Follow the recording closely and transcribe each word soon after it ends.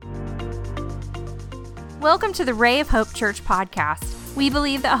Welcome to the Ray of Hope Church podcast. We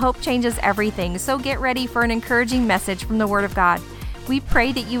believe that hope changes everything, so get ready for an encouraging message from the Word of God. We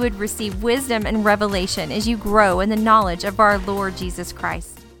pray that you would receive wisdom and revelation as you grow in the knowledge of our Lord Jesus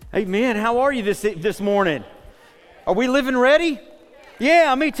Christ. Amen. How are you this morning? Are we living ready?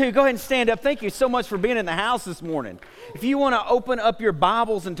 Yeah, me too. Go ahead and stand up. Thank you so much for being in the house this morning. If you want to open up your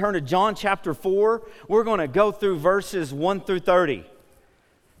Bibles and turn to John chapter 4, we're going to go through verses 1 through 30.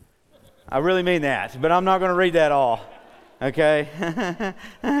 I really mean that, but I'm not going to read that all. Okay?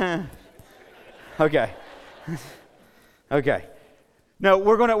 Okay. No,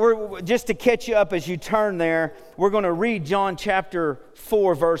 we're just to catch you up as you turn there, we're going to read John chapter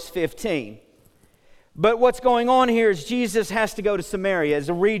 4, verse 15. But what's going on here is Jesus has to go to Samaria as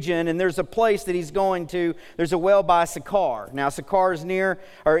a region, and there's a place that he's going to. There's a well by Sychar. Now, Sychar is near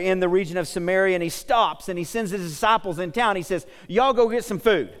or in the region of Samaria, and he stops and he sends his disciples in town. He says, y'all go get some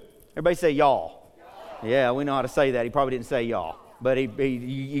food. Everybody say y'all. Yeah, we know how to say that. He probably didn't say y'all, but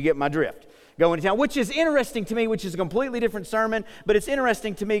you get my drift. Go into town, which is interesting to me, which is a completely different sermon, but it's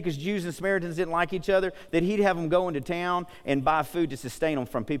interesting to me because Jews and Samaritans didn't like each other, that he'd have them go into town and buy food to sustain them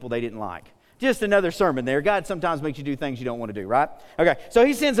from people they didn't like. Just another sermon there. God sometimes makes you do things you don't want to do, right? Okay, so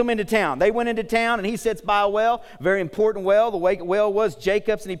he sends them into town. They went into town, and he sits by a well, very important well. The well was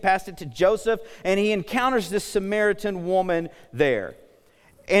Jacob's, and he passed it to Joseph, and he encounters this Samaritan woman there.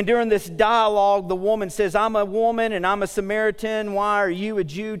 And during this dialogue, the woman says, I'm a woman and I'm a Samaritan. Why are you, a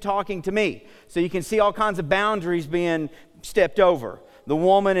Jew, talking to me? So you can see all kinds of boundaries being stepped over. The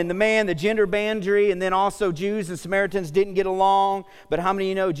woman and the man, the gender boundary, and then also Jews and Samaritans didn't get along. But how many of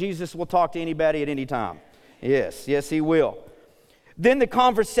you know Jesus will talk to anybody at any time? Yes, he will. Then the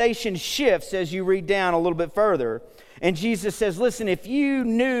conversation shifts as you read down a little bit further. And Jesus says, listen, if you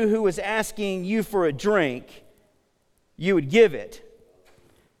knew who was asking you for a drink, you would give it.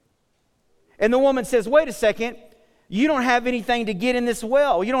 And the woman says, wait a second, you don't have anything to get in this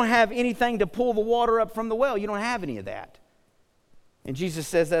well. You don't have anything to pull the water up from the well. You don't have any of that. And Jesus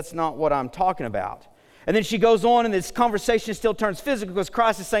says, that's not what I'm talking about. And then she goes on, and this conversation still turns physical because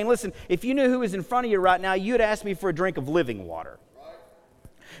Christ is saying, listen, if you knew who was in front of you right now, you'd ask me for a drink of living water.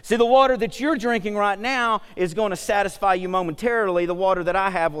 See, the water that you're drinking right now is going to satisfy you momentarily. The water that I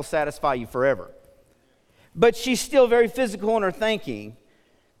have will satisfy you forever. But she's still very physical in her thinking.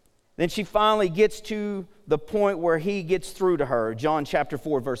 Then she finally gets to the point where he gets through to her. John chapter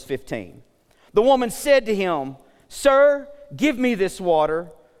 4, verse 15. The woman said to him, Sir, give me this water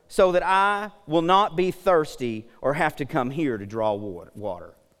so that I will not be thirsty or have to come here to draw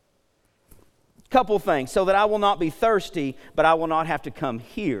water. Couple things. So that I will not be thirsty, but I will not have to come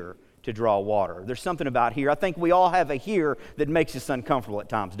here to draw water. There's something about here. I think we all have a here that makes us uncomfortable at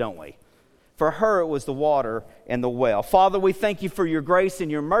times, don't we? For her, it was the water and the well. Father, we thank you for your grace and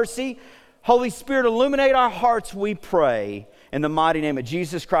your mercy. Holy Spirit, illuminate our hearts, we pray, in the mighty name of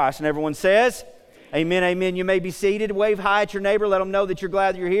Jesus Christ. And everyone says, amen, amen. You may be seated. Wave hi at your neighbor. Let them know that you're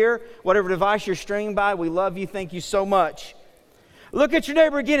glad you're here. Whatever device you're streaming by, we love you. Thank you so much. Look at your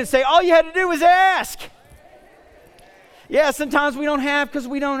neighbor again and say, all you had to do was ask. Yeah, sometimes we don't have because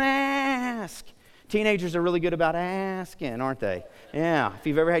we don't ask. Teenagers are really good about asking, aren't they? Yeah, if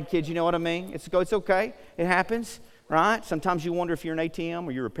you've ever had kids, you know what I mean. It's okay. It happens, right? Sometimes you wonder if you're an ATM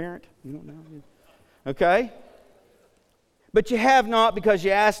or you're a parent. You don't know. Okay? But you have not because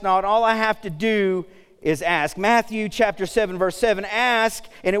you ask not. All I have to do is ask. Matthew chapter 7, verse 7, ask,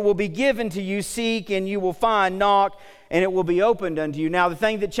 and it will be given to you. Seek, and you will find. Knock, and it will be opened unto you. Now, the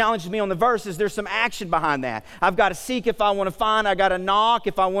thing that challenges me on the verse is there's some action behind that. I've got to seek if I want to find. I got to knock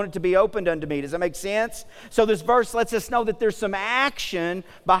if I want it to be opened unto me. Does that make sense? So this verse lets us know that there's some action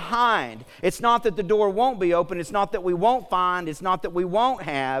behind. It's not that the door won't be open. It's not that we won't find. It's not that we won't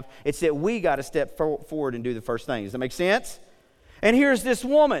have. It's that we got to step forward and do the first thing. Does that make sense? And here's this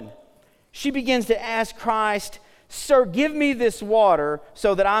woman. She begins to ask Christ, Sir, give me this water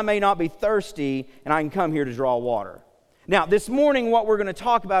so that I may not be thirsty and I can come here to draw water. Now, this morning, what we're going to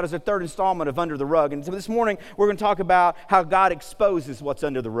talk about is a third installment of Under the Rug. And so this morning, we're going to talk about how God exposes what's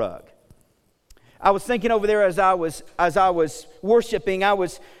under the rug. I was thinking over there as I was worshiping, I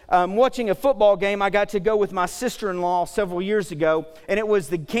was watching a football game. I got to go with my sister-in-law several years ago, and it was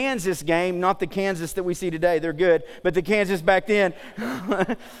the Kansas game, not the Kansas that we see today. They're good, but the Kansas back then.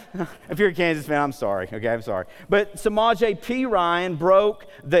 If you're a Kansas fan, I'm sorry. Okay, I'm sorry. But Samaje Perine broke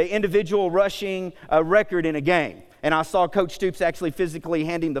the individual rushing record in a game. And I saw Coach Stoops actually physically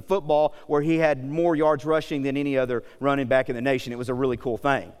hand him the football where he had more yards rushing than any other running back in the nation. It was a really cool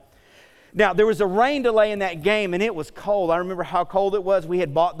thing. Now, there was a rain delay in that game, and it was cold. I remember how cold it was. We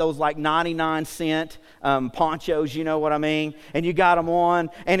had bought those like 99-cent ponchos, you know what I mean? And you got them on,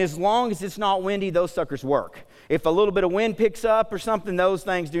 and as long as it's not windy, those suckers work. If a little bit of wind picks up or something, those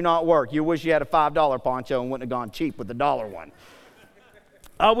things do not work. You wish you had a $5 poncho and wouldn't have gone cheap with the $1 one.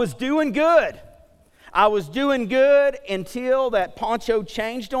 I was doing good. I was doing good until that poncho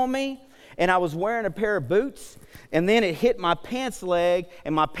changed on me, and I was wearing a pair of boots. And then it hit my pants leg,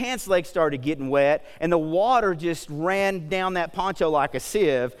 and my pants leg started getting wet, and the water just ran down that poncho like a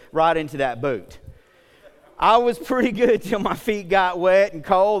sieve right into that boot. I was pretty good till my feet got wet and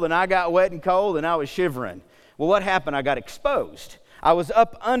cold, and I got wet and cold, and I was shivering. Well, what happened? I got exposed. I was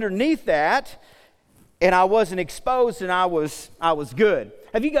up underneath that, and I wasn't exposed, and I was good.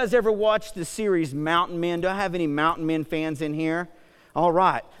 Have you guys ever watched the series Mountain Men? Do I have any Mountain Men fans in here? All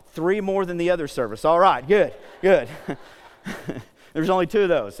right. 3 more than the other service. All right, good. There's only 2 of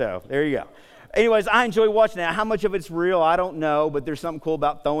those, so there you go. Anyways, I enjoy watching that. How much of it's real, I don't know, but there's something cool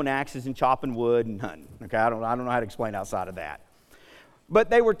about throwing axes and chopping wood and hunting. Okay, I don't know how to explain outside of that. But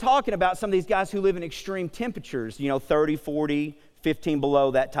they were talking about some of these guys who live in extreme temperatures, 30, 40, 15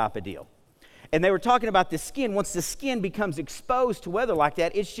 below, that type of deal. And they were talking about the skin. Once the skin becomes exposed to weather like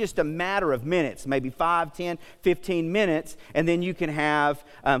that, it's just a matter of minutes, maybe 5, 10, 15 minutes, and then you can have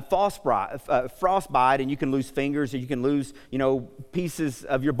frostbite, and you can lose fingers, or you can lose, pieces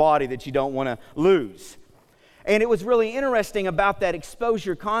of your body that you don't want to lose. And it was really interesting about that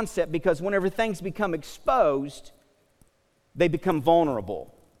exposure concept, because whenever things become exposed, they become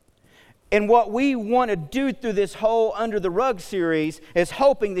vulnerable. And what we want to do through this whole Under the Rug series is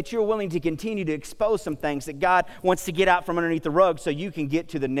hoping that you're willing to continue to expose some things that God wants to get out from underneath the rug so you can get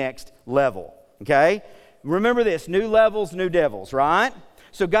to the next level, okay? Remember this, new levels, new devils, right?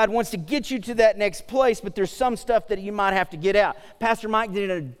 So God wants to get you to that next place, but there's some stuff that you might have to get out. Pastor Mike did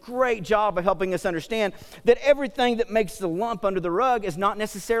a great job of helping us understand that everything that makes the lump under the rug is not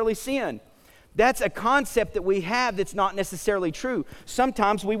necessarily sin. That's a concept that we have that's not necessarily true.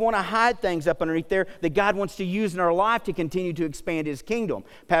 Sometimes we want to hide things up underneath there that God wants to use in our life to continue to expand His kingdom.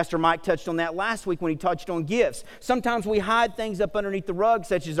 Pastor Mike touched on that last week when he touched on gifts. Sometimes we hide things up underneath the rug,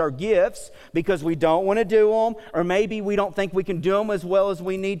 such as our gifts, because we don't want to do them, or maybe we don't think we can do them as well as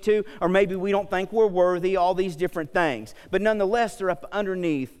we need to, or maybe we don't think we're worthy, all these different things. But nonetheless, they're up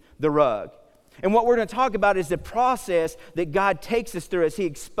underneath the rug. And what we're going to talk about is the process that God takes us through as He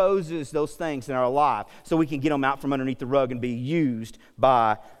exposes those things in our life so we can get them out from underneath the rug and be used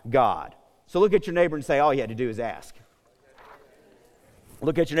by God. So look at your neighbor and say, all you had to do is ask.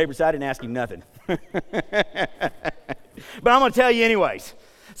 Look at your neighbor and say, I didn't ask him nothing. But I'm going to tell you anyways.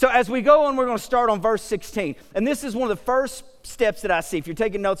 So as we go on, we're going to start on verse 16. And this is one of the first steps that I see. If you're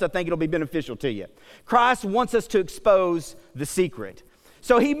taking notes, I think it'll be beneficial to you. Christ wants us to expose the secret.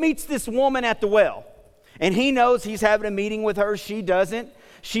 So He meets this woman at the well, and He knows He's having a meeting with her. She doesn't.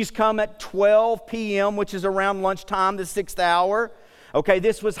 She's come at 12 p.m., which is around lunchtime, the 6th hour. Okay,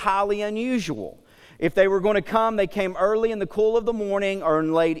 this was highly unusual. If they were going to come, they came early in the cool of the morning or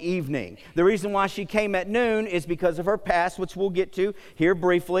in late evening. The reason why she came at noon is because of her past, which we'll get to here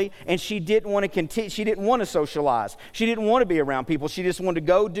briefly, and she didn't want to continue. She didn't want to socialize. She didn't want to be around people. She just wanted to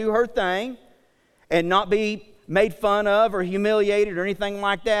go do her thing and not be made fun of or humiliated or anything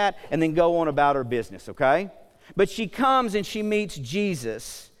like that, and then go on about her business, okay? But she comes and she meets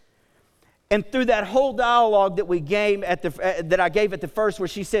Jesus. And through that whole dialogue that I gave at the first, where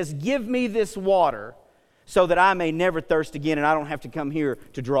she says, give me this water so that I may never thirst again and I don't have to come here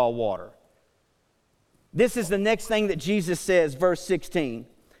to draw water. This is the next thing that Jesus says, verse 16.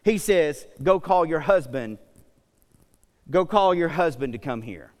 He says, go call your husband. Go call your husband to come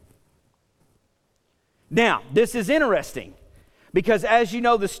here. Now, this is interesting because as you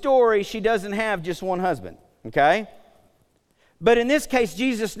know the story, she doesn't have just one husband, okay? But in this case,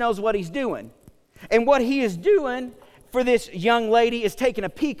 Jesus knows what He's doing. And what He is doing for this young lady is taking a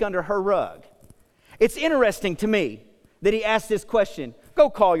peek under her rug. It's interesting to me that He asked this question, go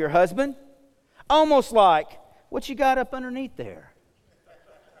call your husband. Almost like, what you got up underneath there?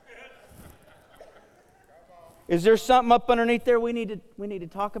 Is there something up underneath there we need to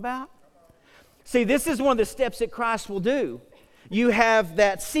talk about? See, this is one of the steps that Christ will do. You have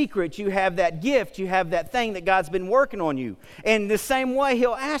that secret, you have that gift, you have that thing that God's been working on you. And the same way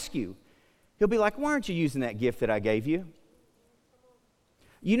He'll ask you. He'll be like, why aren't you using that gift that I gave you?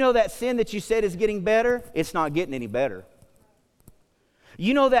 You know that sin that you said is getting better? It's not getting any better.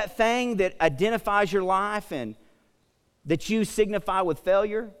 You know that thing that identifies your life and that you signify with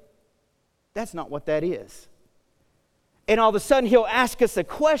failure? That's not what that is. And all of a sudden, he'll ask us a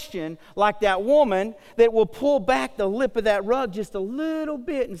question like that woman that will pull back the lip of that rug just a little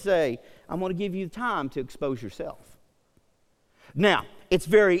bit and say, I'm going to give you time to expose yourself. Now, it's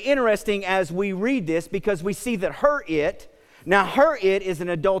very interesting as we read this because we see that her it is an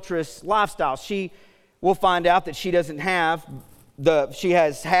adulterous lifestyle. She will find out that she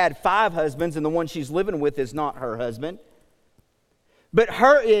has had 5 husbands and the one she's living with is not her husband. But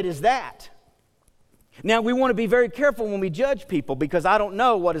her it is that. Now, we want to be very careful when we judge people because I don't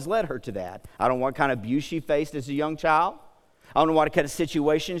know what has led her to that. I don't know what kind of abuse she faced as a young child. I don't know what kind of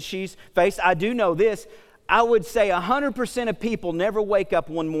situations she's faced. I do know this. I would say 100% of people never wake up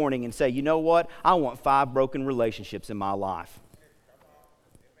one morning and say, you know what? I want 5 broken relationships in my life.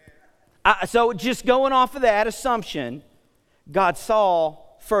 So just going off of that assumption, God saw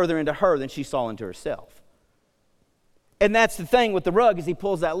further into her than she saw into herself. And that's the thing with the rug is he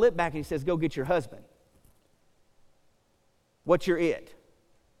pulls that lip back and he says, go get your husband. What's your it?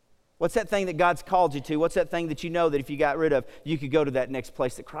 What's that thing that God's called you to? What's that thing that you know that if you got rid of, you could go to that next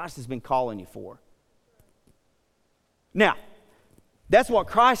place that Christ has been calling you for? Now, that's what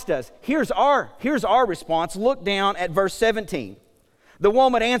Christ does. Here's our response. Look down at verse 17. The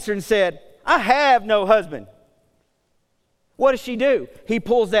woman answered and said, I have no husband. What does she do? He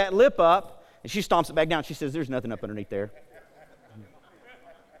pulls that lip up and she stomps it back down. She says, there's nothing up underneath there.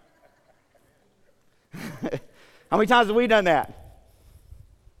 How many times have we done that?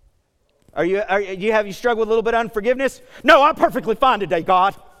 Have you struggled with a little bit of unforgiveness? No, I'm perfectly fine today,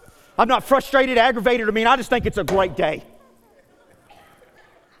 God. I'm not frustrated, aggravated, or mean. I just think it's a great day.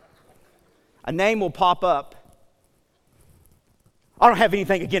 A name will pop up. I don't have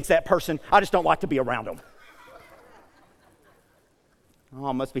anything against that person. I just don't like to be around them. Oh,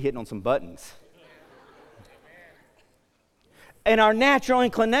 I must be hitting on some buttons. And our natural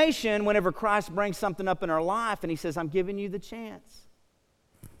inclination, whenever Christ brings something up in our life and he says, I'm giving you the chance.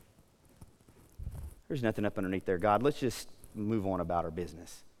 There's nothing up underneath there, God. Let's just move on about our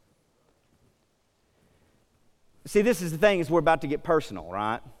business. See, this is the thing, is we're about to get personal,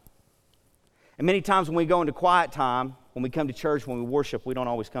 right? And many times when we go into quiet time, when we come to church, when we worship, we don't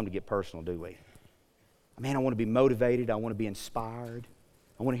always come to get personal, do we? Man, I want to be motivated. I want to be inspired.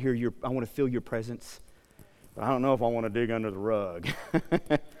 I want to feel your presence. But I don't know if I want to dig under the rug.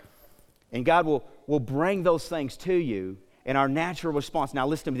 And God will bring those things to you, and our natural response, now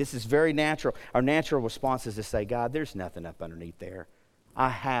listen to me, this is very natural. Our natural response is to say, God, there's nothing up underneath there. I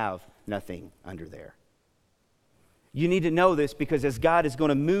have nothing under there. You need to know this because as God is going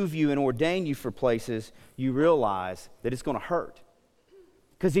to move you and ordain you for places, you realize that it's going to hurt.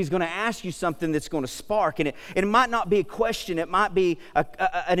 Because he's going to ask you something that's going to spark. And it might not be a question. It might be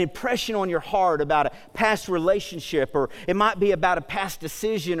an impression on your heart about a past relationship. Or it might be about a past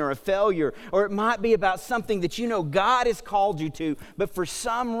decision or a failure. Or it might be about something that you know God has called you to. But for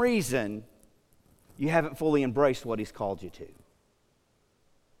some reason, you haven't fully embraced what he's called you to.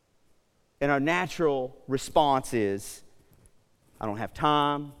 And our natural response is, I don't have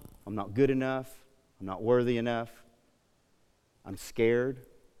time. I'm not good enough. I'm not worthy enough. I'm scared.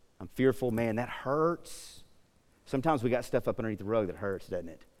 I'm fearful. Man, that hurts. Sometimes we got stuff up underneath the rug that hurts, doesn't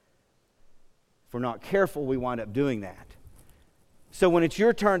it? If we're not careful, we wind up doing that. So when it's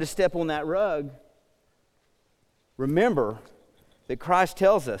your turn to step on that rug, remember that Christ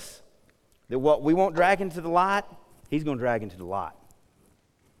tells us that what we won't drag into the light, he's going to drag into the light.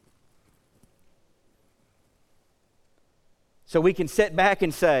 So we can sit back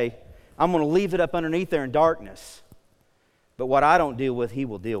and say, I'm going to leave it up underneath there in darkness. But what I don't deal with, he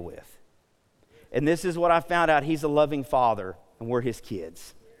will deal with. And this is what I found out. He's a loving father, and we're his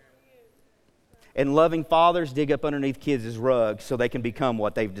kids. And loving fathers dig up underneath kids' rugs so they can become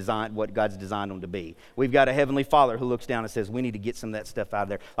what they've designed, what God's designed them to be. We've got a heavenly father who looks down and says, we need to get some of that stuff out of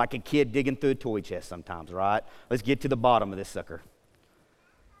there. Like a kid digging through a toy chest sometimes, right? Let's get to the bottom of this sucker.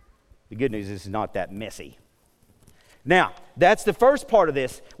 The good news is it's not that messy. Now, that's the first part of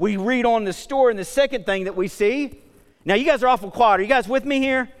this. We read on the story, and the second thing that we see. Now, you guys are awful quiet. Are you guys with me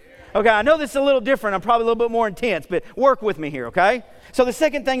here? Okay, I know this is a little different. I'm probably a little bit more intense, but work with me here, okay? So the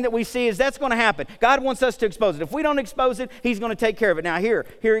second thing that we see is that's going to happen. God wants us to expose it. If we don't expose it, he's going to take care of it. Now, here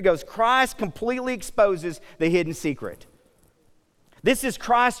it goes. Christ completely exposes the hidden secret. This is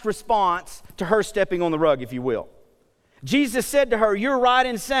Christ's response to her stepping on the rug, if you will. Jesus said to her, you're right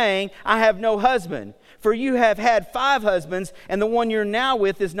in saying, I have no husband. For you have had 5 husbands, and the one you're now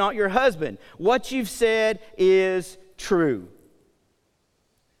with is not your husband. What you've said is true.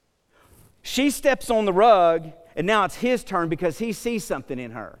 She steps on the rug, and now it's his turn because he sees something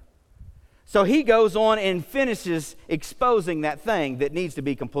in her. So he goes on and finishes exposing that thing that needs to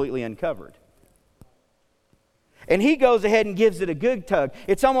be completely uncovered. And he goes ahead and gives it a good tug.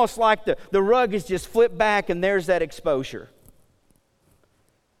 It's almost like the rug is just flipped back and there's that exposure.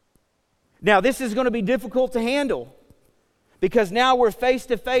 Now, this is going to be difficult to handle because now we're face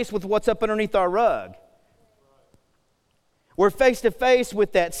to face with what's up underneath our rug. We're face to face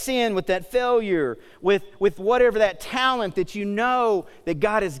with that sin, with that failure, with whatever that talent that you know that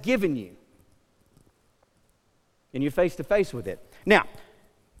God has given you. And you're face to face with it. Now,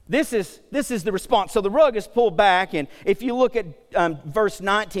 this is the response. So the rug is pulled back, and if you look at verse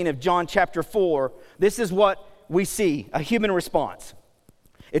 19 of John chapter 4, this is what we see, a human response.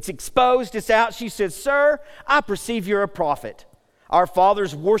 It's exposed, it's out. She says, "Sir, I perceive you're a prophet. Our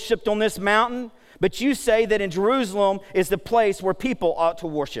fathers worshipped on this mountain, but you say that in Jerusalem is the place where people ought to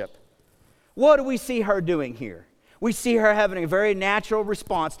worship." What do we see her doing here? We see her having a very natural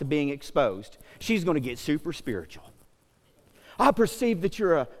response to being exposed. She's going to get super spiritual. I perceive that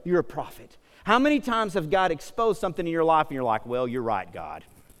you're a prophet. How many times have God exposed something in your life and you're like, well, you're right, God.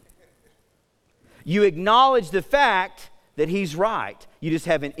 You acknowledge the fact that He's right. You just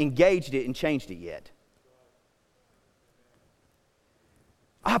haven't engaged it and changed it yet.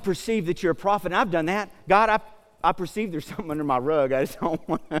 I perceive that you're a prophet, and I've done that. God, I perceive there's something under my rug. I just don't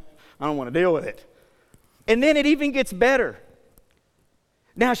want to deal with it. And then it even gets better.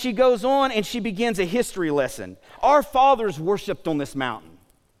 Now she goes on and she begins a history lesson. Our fathers worshipped on this mountain.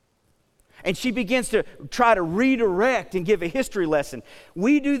 And she begins to try to redirect and give a history lesson.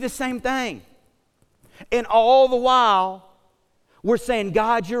 We do the same thing. And all the while, we're saying,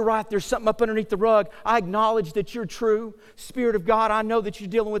 God, you're right. There's something up underneath the rug. I acknowledge that you're true. Spirit of God, I know that you're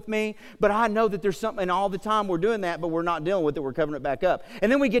dealing with me, but I know that there's something, and all the time we're doing that, but we're not dealing with it. We're covering it back up.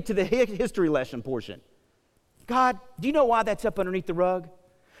 And then we get to the history lesson portion. God, do you know why that's up underneath the rug?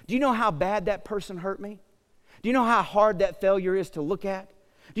 Do you know how bad that person hurt me? Do you know how hard that failure is to look at?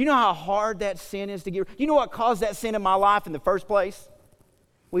 Do you know how hard that sin is to get? Do you know what caused that sin in my life in the first place?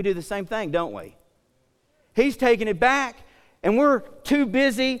 We do the same thing, don't we? He's taking it back, and we're too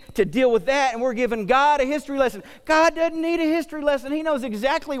busy to deal with that, and we're giving God a history lesson. God doesn't need a history lesson. He knows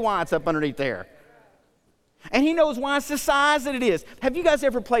exactly why it's up underneath there. And He knows why it's the size that it is. Have you guys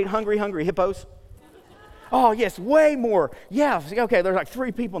ever played Hungry Hungry Hippos? Oh, yes, way more. Yeah, okay, there's like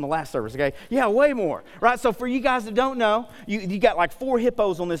 3 people in the last service, okay? Yeah, way more, right? So for you guys that don't know, you got like 4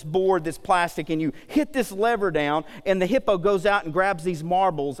 hippos on this board, this plastic, and you hit this lever down, and the hippo goes out and grabs these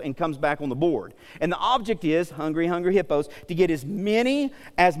marbles and comes back on the board. And the object is, Hungry Hungry Hippos, to get as many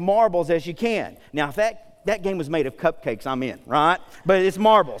as marbles as you can. Now, if that game was made of cupcakes, I'm in, right? But it's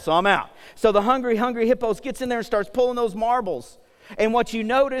marbles, so I'm out. So the Hungry Hungry Hippos gets in there and starts pulling those marbles. And what you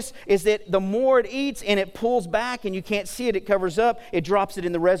notice is that the more it eats and it pulls back and you can't see it, it covers up, it drops it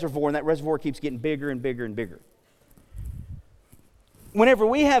in the reservoir, and that reservoir keeps getting bigger and bigger and bigger. Whenever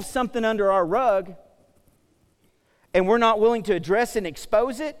we have something under our rug and we're not willing to address it and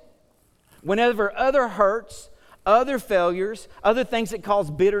expose it, whenever other hurts, other failures, other things that cause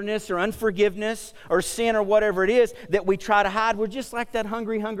bitterness or unforgiveness or sin or whatever it is that we try to hide, we're just like that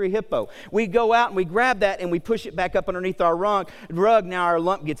Hungry Hungry Hippo. We go out and we grab that and we push it back up underneath our rug. Now our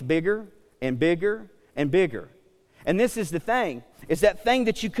lump gets bigger and bigger and bigger. And this is the thing, is that thing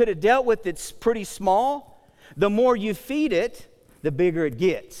that you could have dealt with that's pretty small, the more you feed it, the bigger it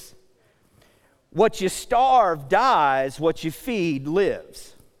gets. What you starve dies, what you feed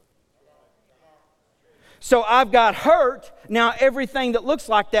lives. So I've got hurt. Now everything that looks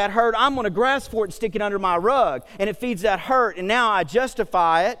like that hurt, I'm going to grasp for it and stick it under my rug. And it feeds that hurt. And now I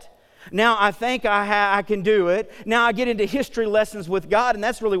justify it. Now I think I can do it. Now I get into history lessons with God. And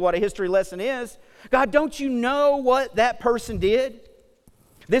that's really what a history lesson is. God, don't you know what that person did?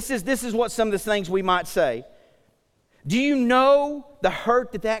 This is what some of the things we might say. Do you know the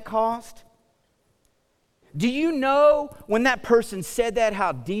hurt that caused? Do you know when that person said that,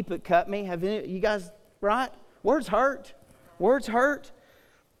 how deep it cut me? Have you guys... Right? Words hurt. Words hurt.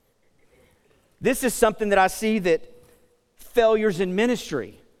 This is something that I see that failures in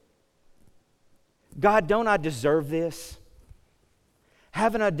ministry. God, don't I deserve this?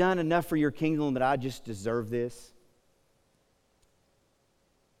 Haven't I done enough for your kingdom that I just deserve this?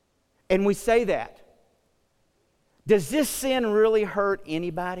 And we say that. Does this sin really hurt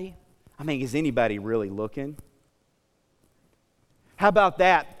anybody? I mean, is anybody really looking? How about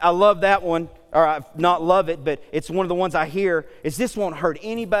that? I love that one. Or I not love it, but it's one of the ones I hear, is this won't hurt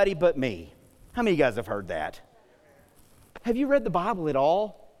anybody but me. How many of you guys have heard that? Have you read the Bible at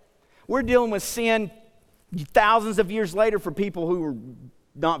all? We're dealing with sin thousands of years later for people who were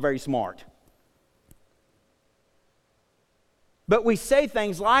not very smart. But we say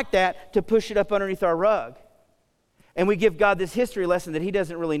things like that to push it up underneath our rug. And we give God this history lesson that He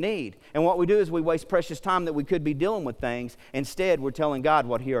doesn't really need. And what we do is we waste precious time that we could be dealing with things. Instead, we're telling God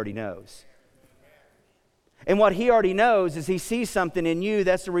what He already knows. And what He already knows is He sees something in you.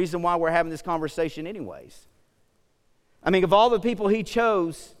 That's the reason why we're having this conversation anyways. I mean, of all the people He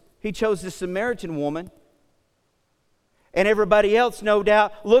chose this Samaritan woman. And everybody else, no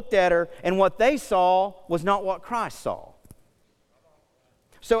doubt, looked at her, and what they saw was not what Christ saw.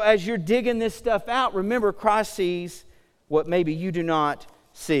 So as you're digging this stuff out, remember, Christ sees what maybe you do not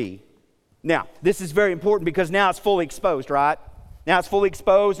see. Now, this is very important because now it's fully exposed, right? Now it's fully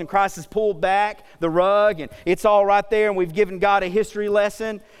exposed, and Christ has pulled back the rug, and it's all right there, and we've given God a history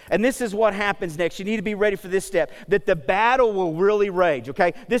lesson. And this is what happens next. You need to be ready for this step, that the battle will really rage,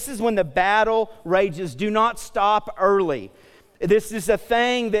 okay? This is when the battle rages. Do not stop early. This is a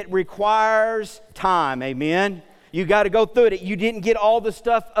thing that requires time, amen? You got to go through it. You didn't get all the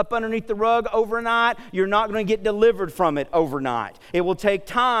stuff up underneath the rug overnight. You're not going to get delivered from it overnight. It will take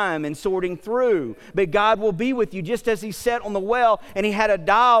time and sorting through. But God will be with you just as He sat on the well and He had a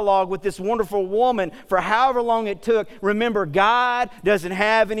dialogue with this wonderful woman for however long it took. Remember, God doesn't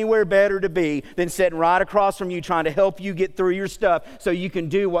have anywhere better to be than sitting right across from you trying to help you get through your stuff so you can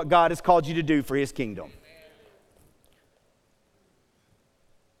do what God has called you to do for His kingdom.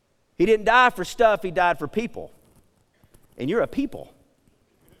 He didn't die for stuff. He died for people. And you're a people.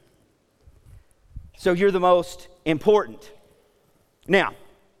 So you're the most important. Now,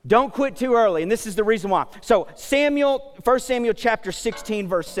 don't quit too early, and this is the reason why. So 1 Samuel chapter 16,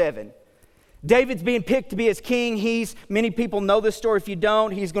 verse 7. David's being picked to be his king. Many people know this story. If you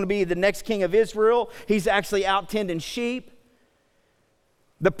don't, he's going to be the next king of Israel. He's actually out tending sheep.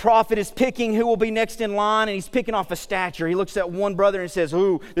 The prophet is picking who will be next in line, and he's picking off a stature. He looks at one brother and says,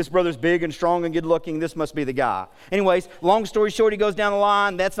 ooh, this brother's big and strong and good looking. This must be the guy. Anyways, long story short, he goes down the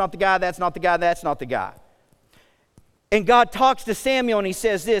line. That's not the guy, that's not the guy, that's not the guy. And God talks to Samuel, and He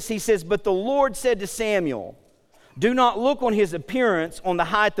says this. He says, but the Lord said to Samuel, do not look on his appearance, on the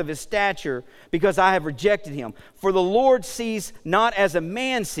height of his stature, because I have rejected him. For the Lord sees not as a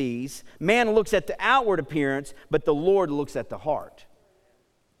man sees. Man looks at the outward appearance, but the Lord looks at the heart.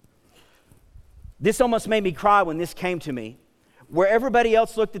 This almost made me cry when this came to me. Where everybody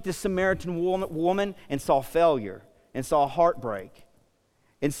else looked at this Samaritan woman and saw failure, and saw heartbreak,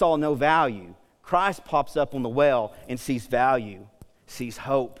 and saw no value, Christ pops up on the well and sees value, sees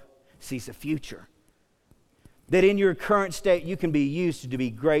hope, sees a future. That in your current state, you can be used to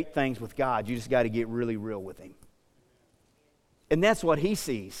be great things with God. You just got to get really real with Him. And that's what He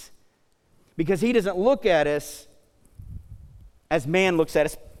sees. Because He doesn't look at us as man looks at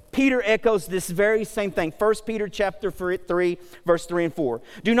us. Peter echoes this very same thing. 1 Peter chapter 3, verse 3 and 4.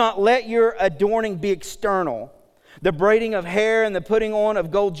 Do not let your adorning be external, the braiding of hair and the putting on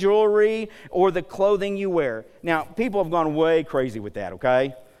of gold jewelry or the clothing you wear. Now, people have gone way crazy with that,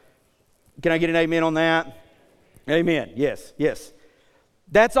 okay? Can I get an amen on that? Amen. Yes, yes.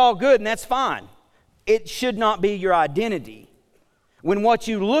 That's all good and that's fine. It should not be your identity. When what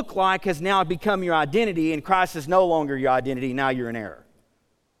you look like has now become your identity and Christ is no longer your identity, now you're in error.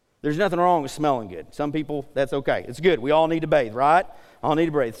 There's nothing wrong with smelling good. Some people, that's okay. It's good. We all need to bathe, right? All need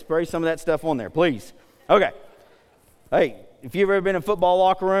to bathe. Spray some of that stuff on there, please. Okay. Hey, if you've ever been in a football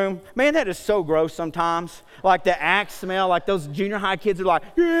locker room, man, that is so gross sometimes. Like the Axe smell, like those junior high kids are like,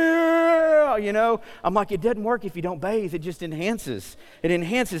 yeah, you know. I'm like, it doesn't work if you don't bathe. It just enhances. It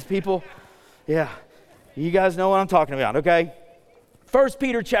enhances people. Yeah. You guys know what I'm talking about, okay? 1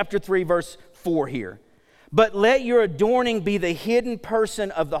 Peter chapter 3, verse 4 here. But let your adorning be the hidden person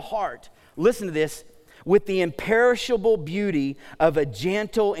of the heart. Listen to this. With the imperishable beauty of a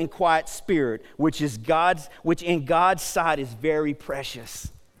gentle and quiet spirit, which in God's sight is very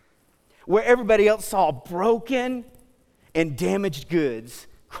precious. Where everybody else saw broken and damaged goods,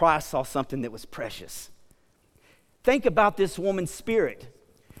 Christ saw something that was precious. Think about this woman's spirit.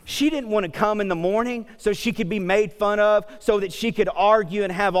 She didn't want to come in the morning so she could be made fun of, so that she could argue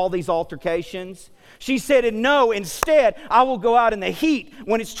and have all these altercations. She said, no, instead, I will go out in the heat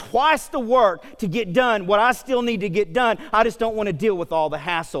when it's twice the work to get done what I still need to get done. I just don't want to deal with all the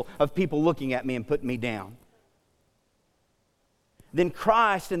hassle of people looking at me and putting me down. Then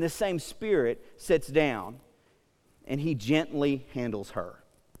Christ, in the same spirit, sits down and He gently handles her.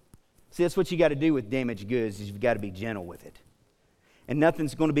 See, that's what you got to do with damaged goods, is you've got to be gentle with it. And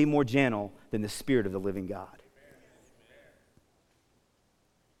nothing's going to be more gentle than the Spirit of the living God.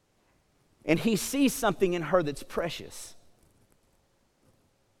 And He sees something in her that's precious.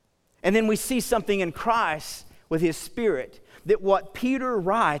 And then we see something in Christ with His Spirit, that what Peter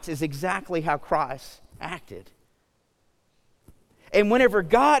writes is exactly how Christ acted. And whenever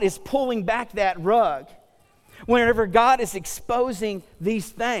God is pulling back that rug, Whenever God is exposing these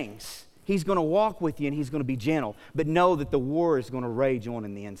things, He's going to walk with you and He's going to be gentle. But know that the war is going to rage on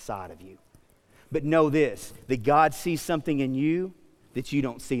in the inside of you. But know this, that God sees something in you that you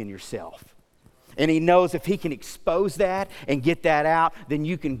don't see in yourself. And He knows if He can expose that and get that out, then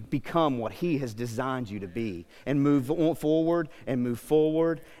you can become what He has designed you to be. And move forward and move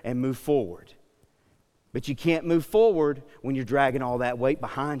forward and move forward. But you can't move forward when you're dragging all that weight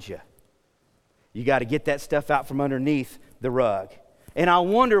behind you. You got to get that stuff out from underneath the rug. And I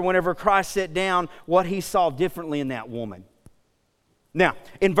wonder, whenever Christ sat down, what He saw differently in that woman. Now,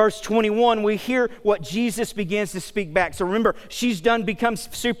 in verse 21, we hear what Jesus begins to speak back. So remember, she's become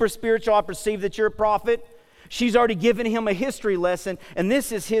super spiritual. I perceive that you're a prophet. She's already given him a history lesson, and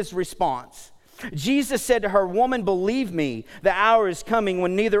this is his response. Jesus said to her, "Woman, believe me, the hour is coming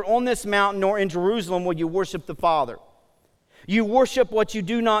when neither on this mountain nor in Jerusalem will you worship the Father. You worship what you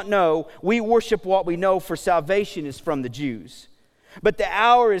do not know. We worship what we know, for salvation is from the Jews. But the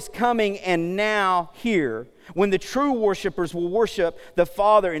hour is coming, and now here, when the true worshipers will worship the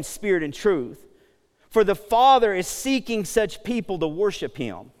Father in spirit and truth. For the Father is seeking such people to worship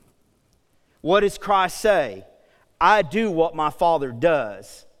Him." What does Christ say? "I do what my Father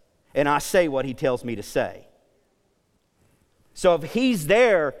does, and I say what He tells me to say." So if He's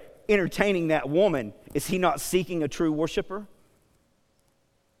there entertaining that woman, is He not seeking a true worshiper?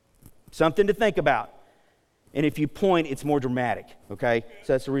 Something to think about. And if you point, it's more dramatic, okay?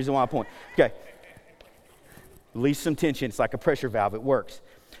 So that's the reason why I point. Okay. Release some tension. It's like a pressure valve. It works.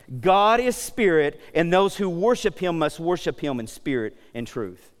 God is spirit, and those who worship Him must worship Him in spirit and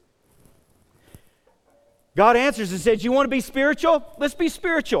truth. God answers and says, you want to be spiritual? Let's be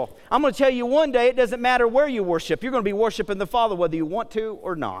spiritual. I'm going to tell you one day, it doesn't matter where you worship. You're going to be worshiping the Father whether you want to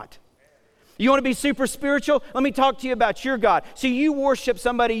or not. You want to be super spiritual? Let me talk to you about your God. So you worship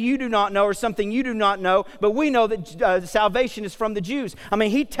somebody you do not know or something you do not know, but we know that salvation is from the Jews. I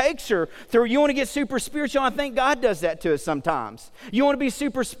mean, He takes her through. You want to get super spiritual? I think God does that to us sometimes. You want to be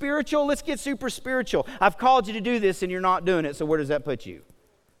super spiritual? Let's get super spiritual. I've called you to do this and you're not doing it, so where does that put you?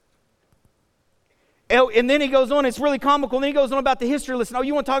 And then He goes on, it's really comical, and then He goes on about the history lesson. Oh,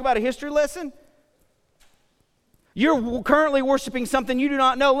 you want to talk about a history lesson? You're currently worshiping something you do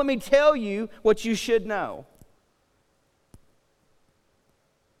not know. Let me tell you what you should know.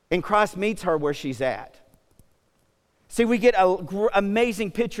 And Christ meets her where she's at. See, we get an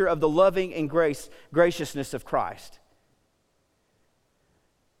amazing picture of the loving and graciousness of Christ.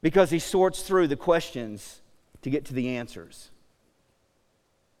 Because He sorts through the questions to get to the answers.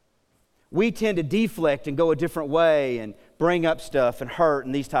 We tend to deflect and go a different way and bring up stuff and hurt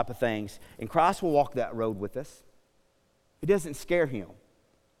and these type of things. And Christ will walk that road with us. It doesn't scare Him.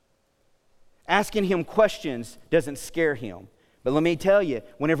 Asking Him questions doesn't scare Him. But let me tell you,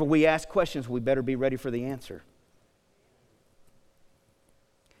 whenever we ask questions, we better be ready for the answer.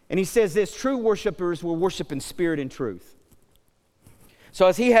 And He says this, true worshipers will worship in spirit and truth. So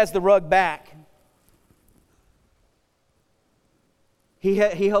as He has the rug back, He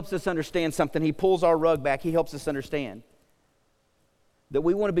helps us understand something. He pulls our rug back. He helps us understand that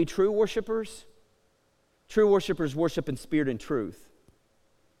we want to be true worshipers. True worshipers worship in spirit and truth.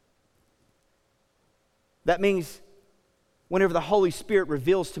 That means whenever the Holy Spirit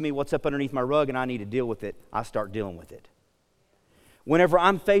reveals to me what's up underneath my rug and I need to deal with it, I start dealing with it. Whenever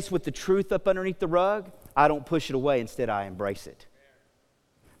I'm faced with the truth up underneath the rug, I don't push it away. Instead, I embrace it.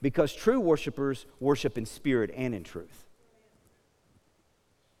 Because true worshipers worship in spirit and in truth.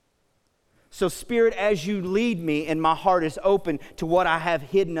 So Spirit, as you lead me and my heart is open to what I have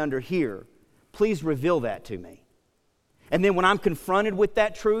hidden under here, please reveal that to me. And then when I'm confronted with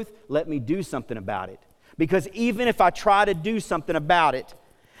that truth, let me do something about it. Because even if I try to do something about it,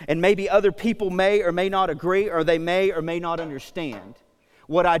 and maybe other people may or may not agree, or they may or may not understand,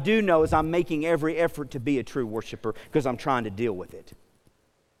 what I do know is I'm making every effort to be a true worshiper because I'm trying to deal with it.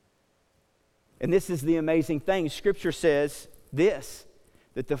 And this is the amazing thing. Scripture says this,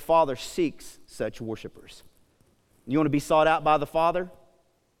 that the Father seeks such worshipers. You want to be sought out by the Father?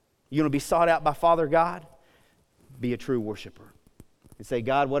 You want to be sought out by Father God? Be a true worshiper. And say,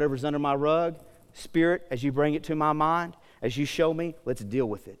 God, whatever's under my rug, Spirit, as you bring it to my mind, as you show me, let's deal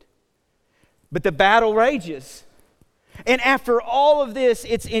with it. But the battle rages. And after all of this,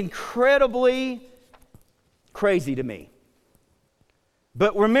 it's incredibly crazy to me.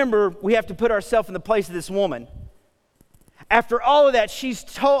 But remember, we have to put ourselves in the place of this woman. After all of that, he's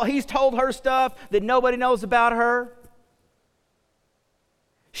told her stuff that nobody knows about her.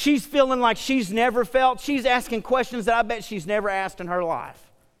 She's feeling like she's never felt. She's asking questions that I bet she's never asked in her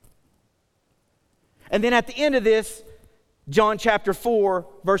life. And then at the end of this, John chapter 4,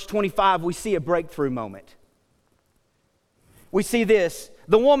 verse 25, we see a breakthrough moment. we see this.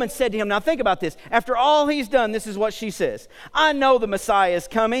 The woman said to him, now think about this. After all he's done, this is what she says. I know the Messiah is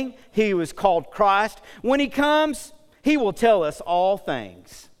coming. He who is called Christ. When he comes, he will tell us all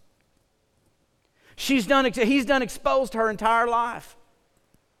things. He's done exposed her entire life.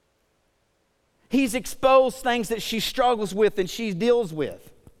 He's exposed things that she struggles with and she deals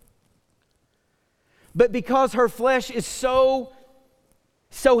with. But because her flesh is so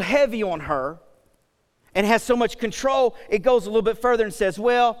heavy on her and has so much control, it goes a little bit further and says,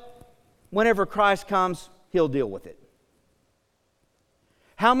 well, whenever Christ comes, he'll deal with it.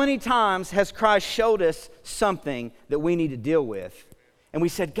 How many times has Christ showed us something that we need to deal with? And we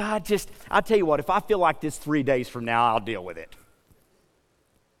said, God, I'll tell you what, if I feel like this 3 days from now, I'll deal with it.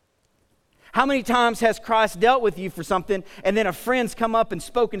 How many times has Christ dealt with you for something, and then a friend's come up and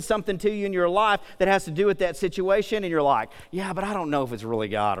spoken something to you in your life that has to do with that situation, and you're like, yeah, but I don't know if it's really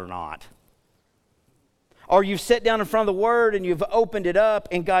God or not. Or you've sat down in front of the Word and you've opened it up,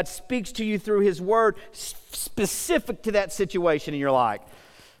 and God speaks to you through His Word specific to that situation, and you're like,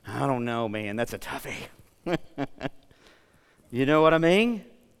 I don't know, man, that's a toughie. You know what I mean?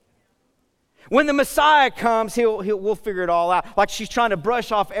 When the Messiah comes, we'll figure it all out. Like she's trying to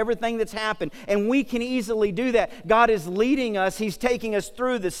brush off everything that's happened. And we can easily do that. God is leading us. He's taking us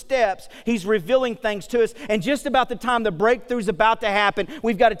through the steps. He's revealing things to us. And just about the time the breakthrough's about to happen,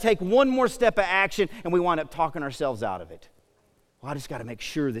 we've got to take one more step of action, and we wind up talking ourselves out of it. Well, I just got to make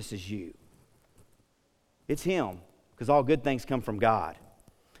sure this is you. It's Him, because all good things come from God.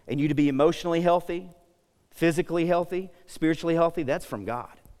 And you to be emotionally healthy, physically healthy, spiritually healthy, that's from God.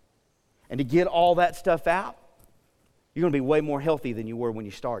 And to get all that stuff out, you're going to be way more healthy than you were when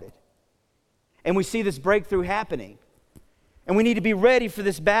you started. And we see this breakthrough happening. And we need to be ready for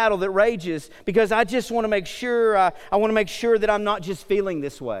this battle that rages, because I just want to make sure, I want to make sure that I'm not just feeling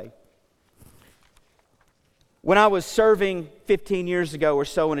this way. When I was serving 15 years ago or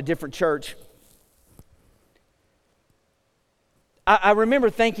so in a different church, I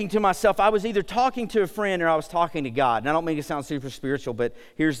remember thinking to myself, I was either talking to a friend or I was talking to God. And I don't mean to sound super spiritual, but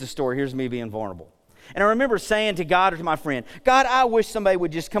here's the story. Here's me being vulnerable. And I remember saying to God or to my friend, God, I wish somebody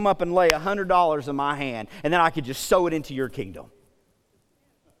would just come up and lay $100 in my hand, and then I could just sow it into your kingdom.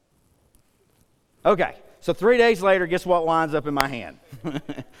 Okay, so 3 days later, guess what lines up in my hand?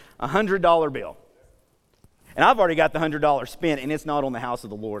 $100 bill. And I've already got the $100 spent, and it's not on the house of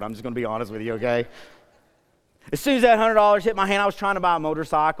the Lord. I'm just going to be honest with you, okay? As soon as that $100 hit my hand, I was trying to buy a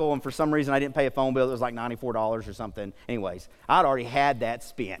motorcycle, and for some reason I didn't pay a phone bill. It was like $94 or something. Anyways, I'd already had that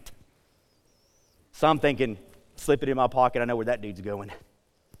spent. So I'm thinking, slip it in my pocket. I know where that dude's going.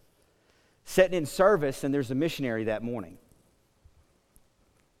 Sitting in service, and there's a missionary that morning.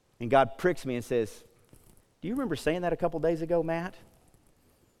 And God pricks me and says, do you remember saying that a couple days ago, Matt?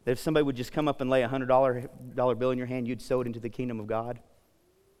 That if somebody would just come up and lay a $100 bill in your hand, you'd sow it into the kingdom of God?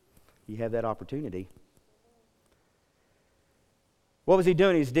 You have that opportunity. What was he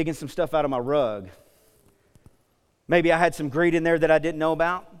doing? He was digging some stuff out of my rug. Maybe I had some greed in there that I didn't know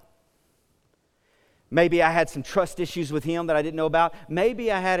about. Maybe I had some trust issues with him that I didn't know about.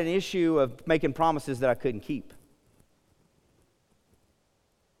 Maybe I had an issue of making promises that I couldn't keep.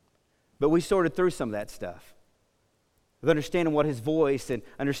 But we sorted through some of that stuff. Of understanding what his voice and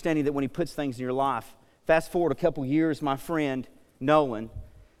understanding that when he puts things in your life. Fast forward a couple years, my friend Nolan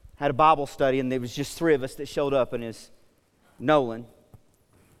had a Bible study, and there was just 3 of us that showed up in his Nolan.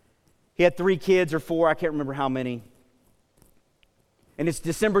 He had 3 kids or 4, I can't remember how many. And it's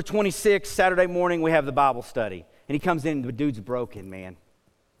December 26th, Saturday morning, we have the Bible study. And he comes in, and the dude's broken, man.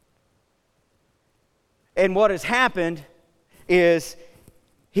 And what has happened is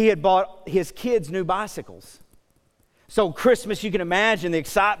he had bought his kids new bicycles. So Christmas, you can imagine the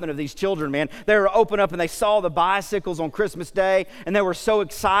excitement of these children, man. They were open up and they saw the bicycles on Christmas Day, and they were so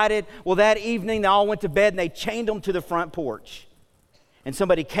excited. Well, that evening, they all went to bed and they chained them to the front porch. And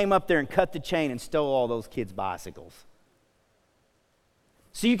somebody came up there and cut the chain and stole all those kids' bicycles.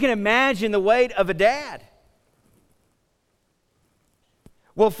 So you can imagine the weight of a dad.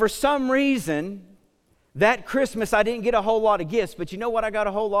 Well, for some reason, that Christmas, I didn't get a whole lot of gifts, but you know what I got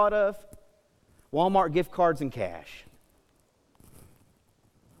a whole lot of? Walmart gift cards and cash.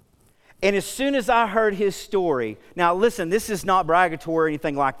 And as soon as I heard his story, now listen, this is not braggatore or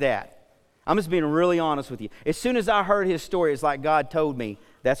anything like that. I'm just being really honest with you. As soon as I heard his story, it's like God told me,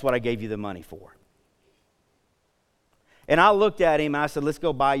 that's what I gave you the money for. And I looked at him and I said, let's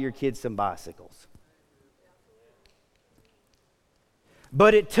go buy your kids some bicycles.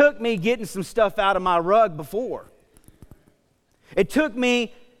 But it took me getting some stuff out of my rug before. It took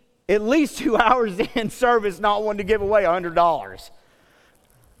me at least 2 hours in service not wanting to give away $100.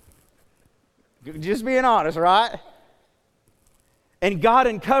 Just being honest, right? And God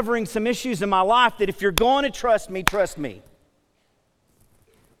uncovering some issues in my life that if you're going to trust me, trust me.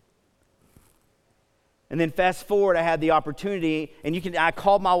 And then fast forward, I had the opportunity, and I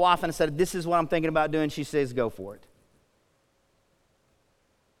called my wife and I said, this is what I'm thinking about doing. She says, go for it.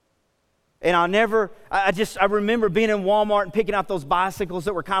 And I remember being in Walmart and picking out those bicycles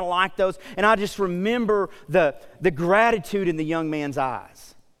that were kind of like those, and I just remember the gratitude in the young man's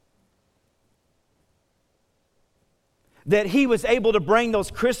eyes. That he was able to bring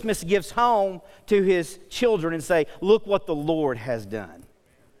those Christmas gifts home to his children and say, look what the Lord has done.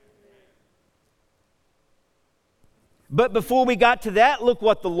 But before we got to that, look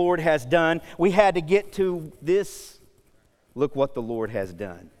what the Lord has done, we had to get to this, look what the Lord has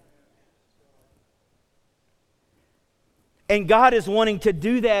done. And God is wanting to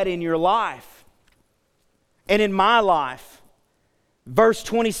do that in your life and in my life. Verse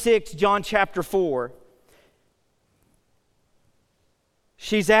 26, John chapter 4.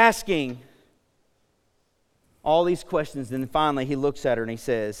 She's asking all these questions, and then finally he looks at her and he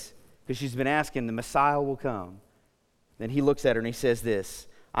says, because she's been asking, the Messiah will come. Then he looks at her and he says this,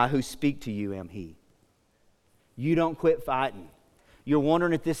 I who speak to you am he. You don't quit fighting. You're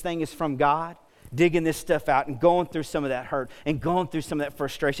wondering if this thing is from God, digging this stuff out and going through some of that hurt and going through some of that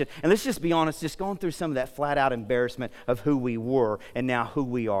frustration. And let's just be honest, just going through some of that flat out embarrassment of who we were and now who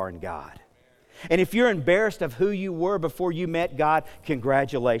we are in God. And if you're embarrassed of who you were before you met God,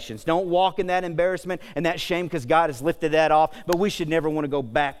 congratulations. Don't walk in that embarrassment and that shame because God has lifted that off, but we should never want to go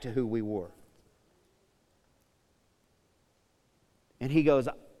back to who we were. And he goes,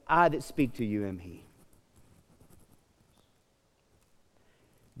 I that speak to you am he.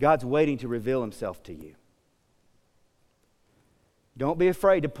 God's waiting to reveal himself to you. Don't be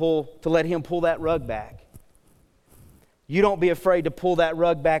afraid to let him pull that rug back. You don't be afraid to pull that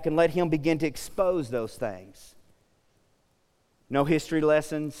rug back and let him begin to expose those things. No history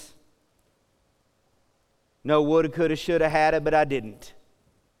lessons. No woulda, coulda, shoulda, hadda, but I didn't.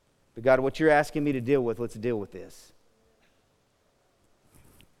 But God, what you're asking me to deal with, let's deal with this.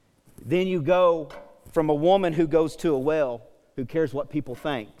 Then you go from a woman who goes to a well, who cares what people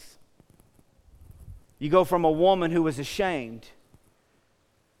think. You go from a woman who was ashamed.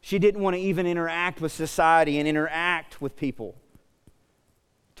 She didn't want to even interact with society and interact with people,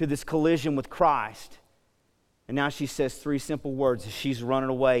 to this collision with Christ. And now she says 3 simple words as she's running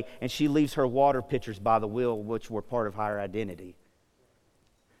away, and she leaves her water pitchers by the well, which were part of her identity.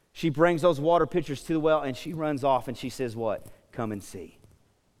 She brings those water pitchers to the well, and she runs off, and she says what? Come and see.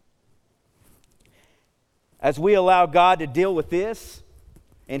 As we allow God to deal with this,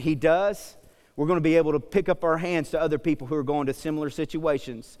 and he does, we're going to be able to pick up our hands to other people who are going to similar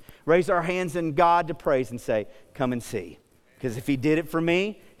situations. Raise our hands in God to praise and say, come and see. Because if he did it for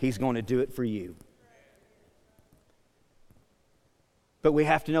me, he's going to do it for you. But we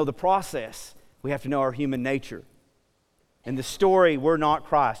have to know the process. We have to know our human nature. In the story, we're not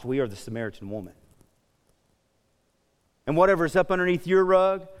Christ. We are the Samaritan woman. And whatever's up underneath your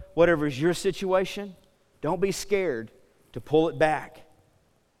rug, whatever is your situation, don't be scared to pull it back.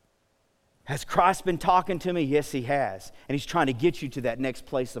 Has Christ been talking to me? Yes, he has. And he's trying to get you to that next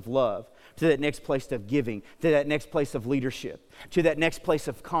place of love, to that next place of giving, to that next place of leadership, to that next place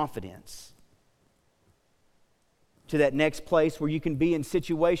of confidence, to that next place where you can be in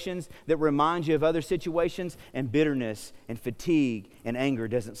situations that remind you of other situations, and bitterness and fatigue and anger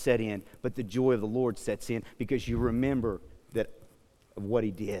doesn't set in, but the joy of the Lord sets in because you remember that of what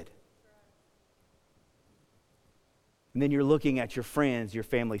he did. And then you're looking at your friends, your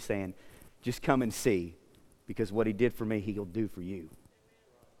family saying, just come and see, because what he did for me, he'll do for you.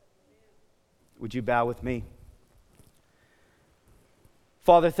 Would you bow with me?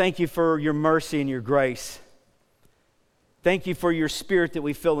 Father, thank you for your mercy and your grace. Thank you for your spirit that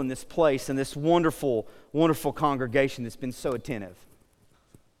we feel in this place and this wonderful, wonderful congregation that's been so attentive.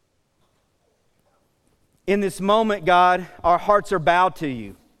 In this moment, God, our hearts are bowed to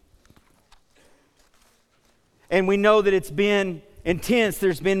you. And we know that it's been intense.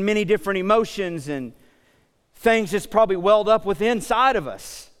 There's been many different emotions and things that's probably welled up within inside of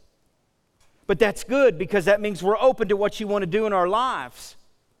us. But that's good because that means we're open to what you want to do in our lives.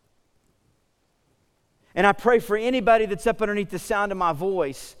 And I pray for anybody that's up underneath the sound of my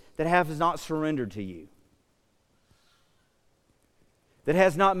voice that has not surrendered to you, that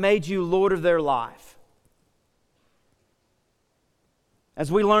has not made you Lord of their life.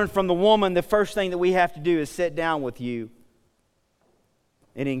 As we learned from the woman, the first thing that we have to do is sit down with you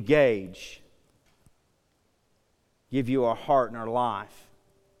and engage. Give you our heart and our life.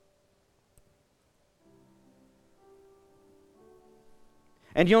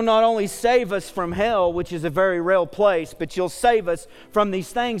 And you'll not only save us from hell, which is a very real place, but you'll save us from these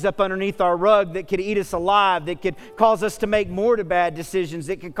things up underneath our rug that could eat us alive, that could cause us to make more bad decisions,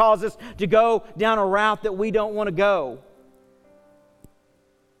 that could cause us to go down a route that we don't want to go.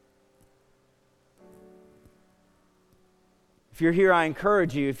 If you're here, I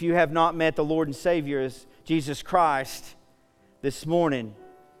encourage you, if you have not met the Lord and Savior as Jesus Christ this morning,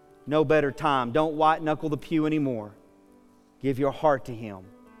 no better time. Don't white knuckle the pew anymore. Give your heart to Him.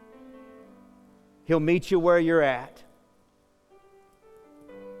 He'll meet you where you're at.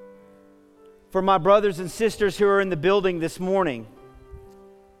 For my brothers and sisters who are in the building this morning,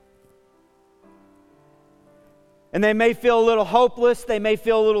 and they may feel a little hopeless, they may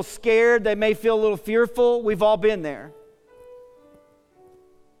feel a little scared, they may feel a little fearful. We've all been there.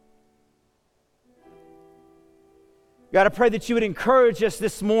 God, I pray that you would encourage us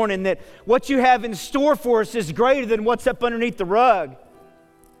this morning that what you have in store for us is greater than what's up underneath the rug.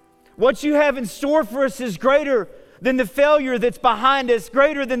 What you have in store for us is greater than the failure that's behind us,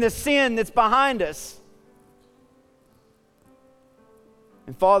 greater than the sin that's behind us.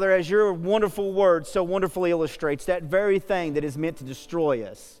 And Father, as your wonderful word so wonderfully illustrates, that very thing that is meant to destroy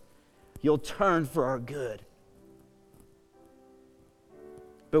us, you'll turn for our good.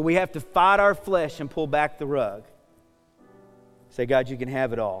 But we have to fight our flesh and pull back the rug. Say, God, you can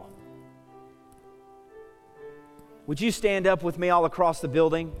have it all. Would you stand up with me all across the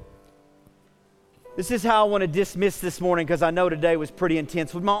building? This is how I want to dismiss this morning, because I know today was pretty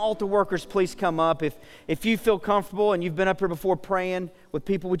intense. Would my altar workers please come up? If you feel comfortable and you've been up here before praying with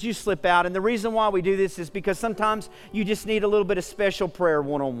people, would you slip out? And the reason why we do this is because sometimes you just need a little bit of special prayer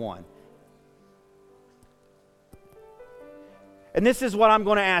one-on-one. And this is what I'm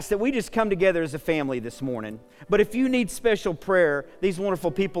going to ask, that we just come together as a family this morning. But if you need special prayer, these wonderful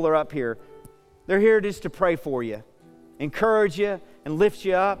people are up here. They're here just to pray for you, encourage you, and lift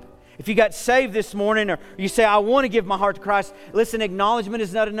you up. If you got saved this morning, or you say, I want to give my heart to Christ, listen, acknowledgement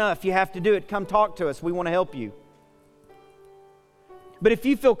is not enough. You have to do it. Come talk to us. We want to help you. But if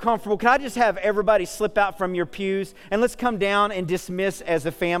you feel comfortable, can I just have everybody slip out from your pews, and let's come down and dismiss as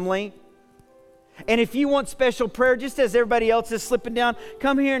a family. And if you want special prayer, just as everybody else is slipping down,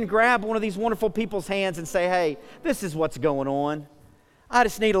 come here and grab one of these wonderful people's hands and say, hey, this is what's going on. I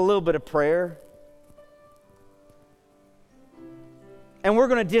just need a little bit of prayer. And we're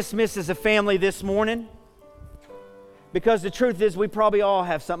going to dismiss as a family this morning, because the truth is we probably all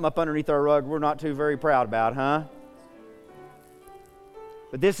have something up underneath our rug we're not too very proud about, huh?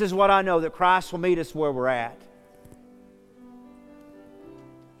 But this is what I know, that Christ will meet us where we're at.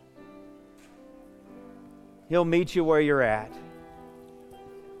 He'll meet you where you're at.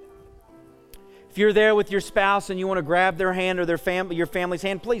 If you're there with your spouse and you want to grab their hand or your family's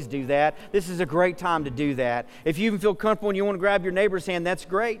hand, please do that. This is a great time to do that. If you even feel comfortable and you want to grab your neighbor's hand, that's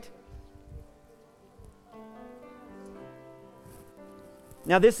great.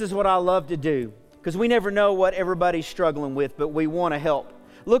 Now, this is what I love to do, because we never know what everybody's struggling with, but we want to help.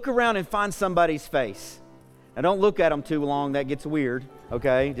 Look around and find somebody's face. Now, don't look at them too long. That gets weird,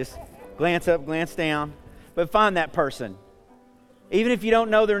 okay? Just glance up, glance down. But find that person. Even if you don't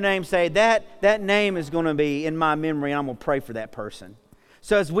know their name, say, that name is going to be in my memory, and I'm going to pray for that person.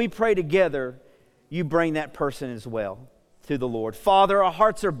 So as we pray together, you bring that person as well to the Lord. Father, our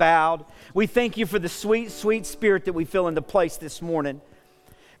hearts are bowed. We thank you for the sweet, sweet spirit that we feel into place this morning.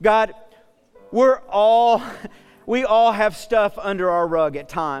 God, we all have stuff under our rug at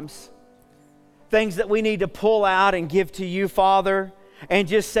times. Things that we need to pull out and give to you, Father, and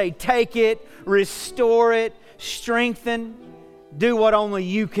just say, take it, restore it, strengthen, do what only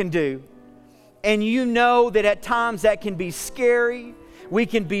you can do. And you know that at times that can be scary. We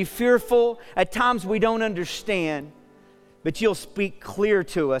can be fearful. At times we don't understand. But you'll speak clear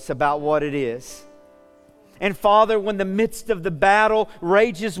to us about what it is. And Father, when the midst of the battle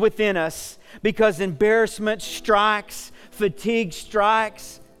rages within us, because embarrassment strikes, fatigue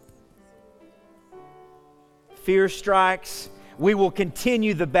strikes, fear strikes, we will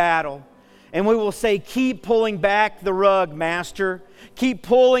continue the battle. And we will say, keep pulling back the rug, Master. Keep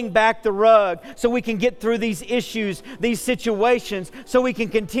pulling back the rug so we can get through these issues, these situations, so we can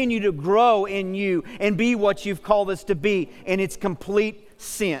continue to grow in you and be what you've called us to be in its complete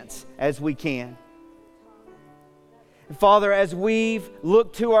sense as we can. And Father, as we've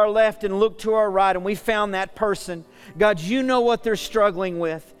looked to our left and looked to our right and we found that person, God, you know what they're struggling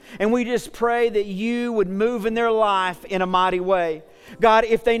with. And we just pray that you would move in their life in a mighty way. God,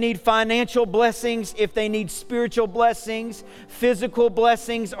 if they need financial blessings, if they need spiritual blessings, physical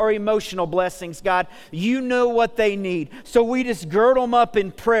blessings, or emotional blessings, God, you know what they need. So we just girdle them up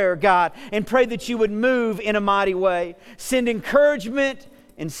in prayer, God, and pray that you would move in a mighty way. Send encouragement,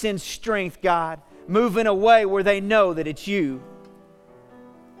 and send strength, God. Move in a way where they know that it's you.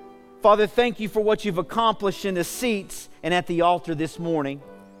 Father, thank you for what you've accomplished in the seats and at the altar this morning.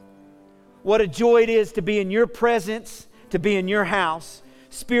 What a joy it is to be in your presence, to be in your house.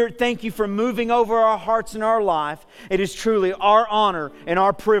 Spirit, thank you for moving over our hearts and our life. It is truly our honor and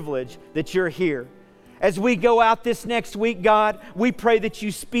our privilege that you're here. As we go out this next week, God, we pray that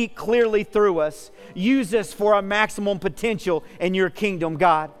you speak clearly through us. Use us for our maximum potential in your kingdom,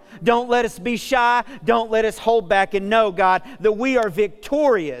 God. Don't let us be shy. Don't let us hold back, and know, God, that we are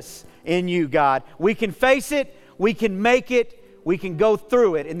victorious in you, God. We can face it. We can make it. We can go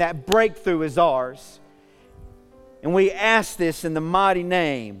through it, and that breakthrough is ours. And we ask this in the mighty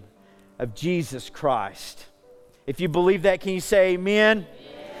name of Jesus Christ. If you believe that, can you say amen?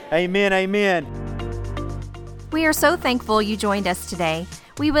 Amen, amen. We are so thankful you joined us today.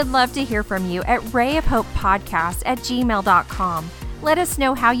 We would love to hear from you at rayofhopepodcast@gmail.com. Let us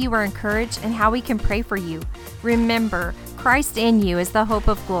know how you were encouraged and how we can pray for you. Remember, Christ in you is the hope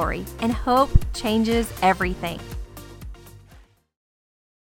of glory, and hope changes everything.